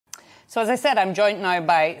So, as I said, I'm joined now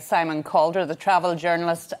by Simon Calder, the travel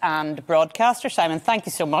journalist and broadcaster. Simon, thank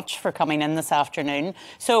you so much for coming in this afternoon.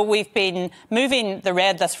 So, we've been moving the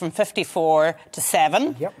red list from 54 to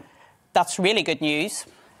 7. Yep. That's really good news.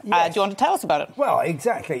 Yes. Do you want to tell us about it? Well,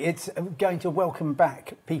 exactly. It's going to welcome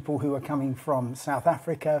back people who are coming from South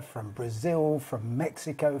Africa, from Brazil, from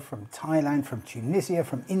Mexico, from Thailand, from Tunisia,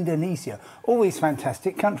 from Indonesia, all these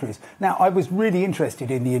fantastic countries. Now, I was really interested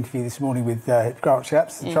in the interview this morning with Grant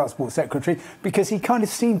Shapps, the Transport Secretary, because he kind of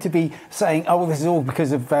seemed to be saying, oh, well, this is all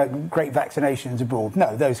because of great vaccinations abroad.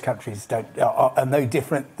 No, those countries are no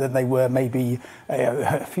different than they were maybe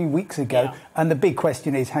a few weeks ago. Yeah. And the big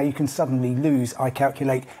question is how you can suddenly lose, I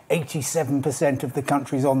calculate, 87% of the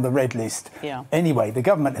countries on the red list. Yeah. Anyway, the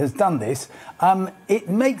government has done this. It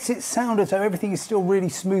makes it sound as though everything is still really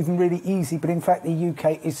smooth and really easy, but in fact the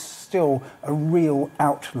UK is still a real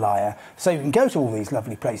outlier. So you can go to all these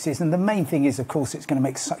lovely places, and the main thing is, of course, it's going to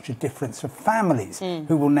make such a difference for families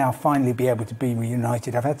who will now finally be able to be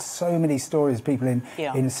reunited. I've had so many stories of people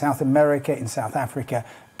in South America, in South Africa,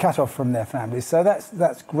 cut off from their families. So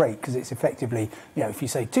that's great, because it's effectively, you know, if you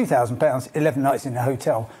say £2,000, 11 nights in a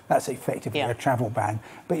hotel, that's effectively a travel ban.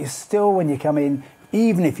 But you're still, when you come in,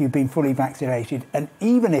 even if you've been fully vaccinated, and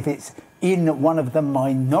even if it's in one of the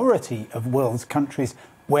minority of world's countries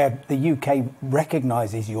where the UK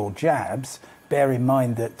recognises your jabs, bear in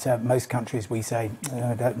mind that most countries we say,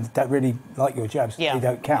 don't really like your jabs, they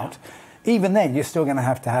don't count. Yeah. Even then, you're still going to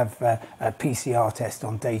have a PCR test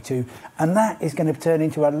on day 2, and that is going to turn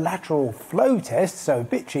into a lateral flow test, so a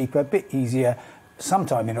bit cheaper, a bit easier,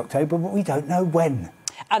 sometime in October, but we don't know when.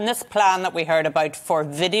 And this plan that we heard about for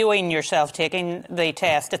videoing yourself taking the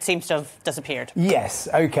test, it seems to have disappeared. Yes,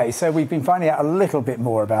 OK, so we've been finding out a little bit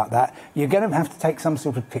more about that. You're going to have to take some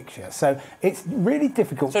sort of picture, so it's really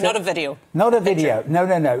difficult. So not a video? Not a video, no.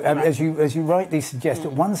 Right. As you rightly suggest,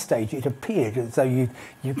 at one stage it appeared as though you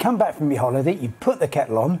come back from your holiday, you put the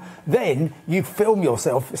kettle on, then you film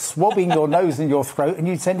yourself swabbing your nose and your throat, and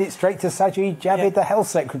you send it straight to Sajid Javid, the Health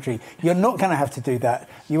Secretary. You're not going to have to do that.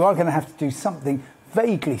 You are going to have to do something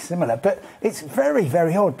vaguely similar, but it's very,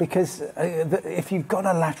 very odd, because if you've got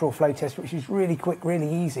a lateral flow test, which is really quick, really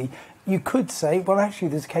easy, you could say, well, actually,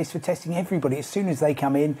 there's a case for testing everybody as soon as they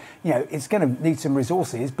come in. You know, it's going to need some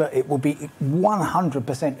resources, but it will be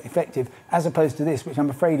 100% effective, as opposed to this, which I'm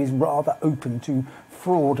afraid is rather open to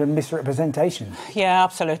fraud and misrepresentation. Yeah,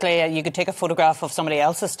 absolutely. You could take a photograph of somebody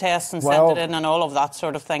else's test and send it in and all of that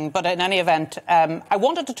sort of thing. But in any event, I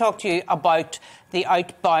wanted to talk to you about the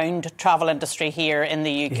outbound travel industry here in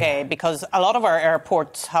the UK, because a lot of our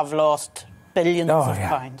airports have lost billions of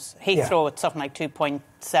pounds. Heathrow, it's something like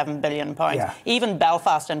 £2.7 billion. Yeah. Even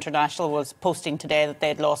Belfast International was posting today that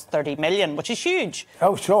they'd lost 30 million, which is huge.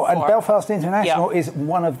 Oh, sure. And Belfast International is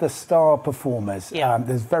one of the star performers. Yeah.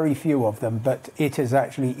 There's very few of them, but it has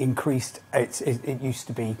actually increased. It used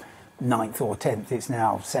to be 9th or 10th, it's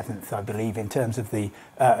now 7th, I believe, in terms of the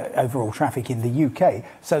overall traffic in the UK.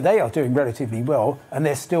 So they are doing relatively well, and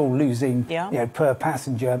they're still losing, you know, per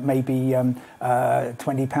passenger, maybe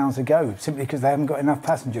 £20 a go, simply because they haven't got enough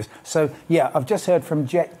passengers. So, yeah, I've just heard from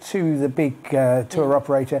Jet2, the big tour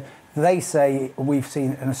operator. They say we've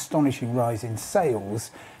seen an astonishing rise in sales.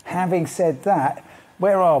 Having said that,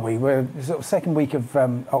 where are we? We're sort of second week of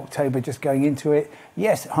October, just going into it.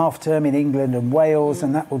 Yes, half-term in England and Wales,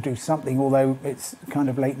 and that will do something, although it's kind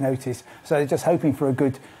of late notice. So they're just hoping for a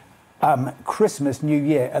good Christmas, New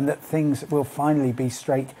Year, and that things will finally be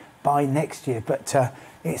straight by next year. But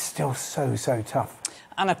it's still so tough.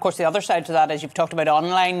 And, of course, the other side to that is you've talked about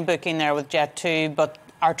online booking there with Jet2, but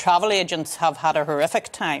our travel agents have had a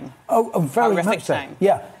horrific time. Oh, very much so.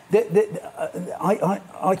 Yeah.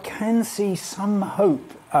 I can see some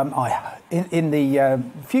hope in the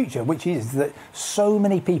future, which is that so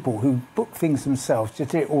many people who book things themselves,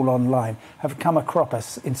 just do it all online, have come across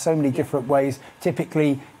us in so many different ways,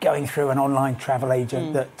 typically going through an online travel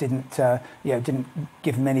agent that didn't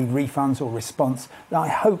give them any refunds or response. I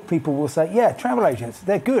hope people will say, yeah, travel agents,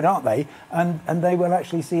 they're good, aren't they? And they will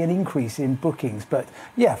actually see an increase in bookings. But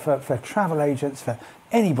yeah, for travel agents, for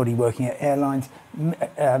anybody working at airlines,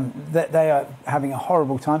 they are having a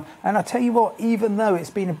horrible time. And I tell you what, even though it's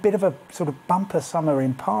been a bit of a sort of bumper summer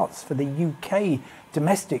in parts for the UK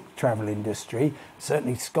domestic travel industry,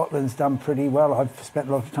 certainly Scotland's done pretty well. I've spent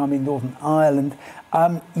a lot of time in Northern Ireland.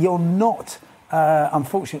 You're not,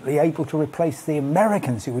 unfortunately, able to replace the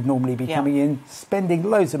Americans who would normally be coming in, spending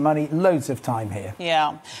loads of money, loads of time here.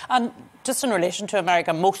 Yeah. And just in relation to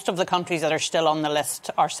America, most of the countries that are still on the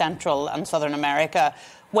list are Central and Southern America.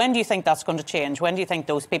 When do you think that's going to change? When do you think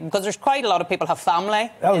those people... Because there's quite a lot of people have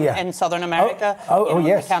family in Southern America.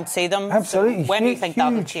 Yes. You can't see them. Absolutely. So when do you think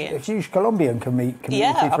that will change? A huge Colombian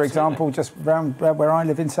community, for example, just around where I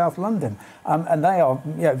live in South London. And they are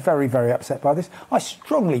very, very upset by this. I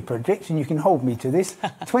strongly predict, and you can hold me to this,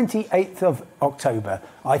 28th of October,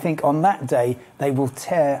 I think on that day they will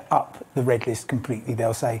tear up the red list completely.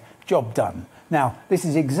 They'll say, job done. Now, this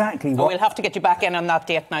is exactly what... we'll have to get you back in on that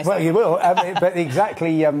date now. Well, you will. But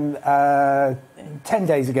exactly 10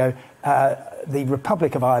 days ago, the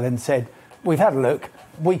Republic of Ireland said, we've had a look,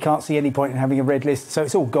 we can't see any point in having a red list, so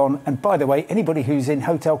it's all gone. And by the way, anybody who's in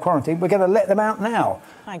hotel quarantine, we're going to let them out now.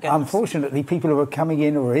 Unfortunately, people who are coming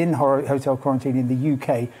in or in hotel quarantine in the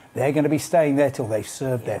UK, they're going to be staying there till they've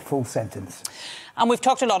served their full sentence. And we've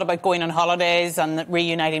talked a lot about going on holidays and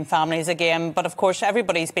reuniting families again, but of course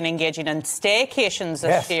everybody's been engaging in staycations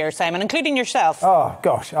this year, Simon, including yourself. Oh,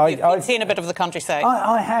 gosh. I've seen a bit of the countryside.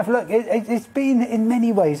 I have. Look, it's been in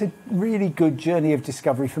many ways a really good journey of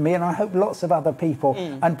discovery for me, and I hope lots of other people.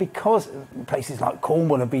 And because places like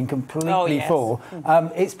Cornwall have been completely full,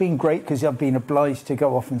 it's been great because I've been obliged to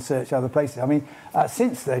go off and search other places. I mean,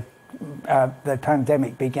 since the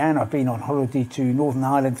pandemic began, I've been on holiday to Northern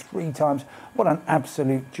Ireland 3 times. What an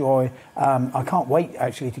absolute joy. I can't wait,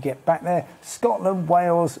 actually, to get back there. Scotland,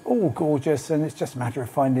 Wales, all gorgeous, and it's just a matter of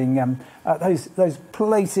finding those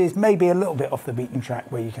places, maybe a little bit off the beaten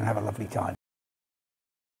track, where you can have a lovely time.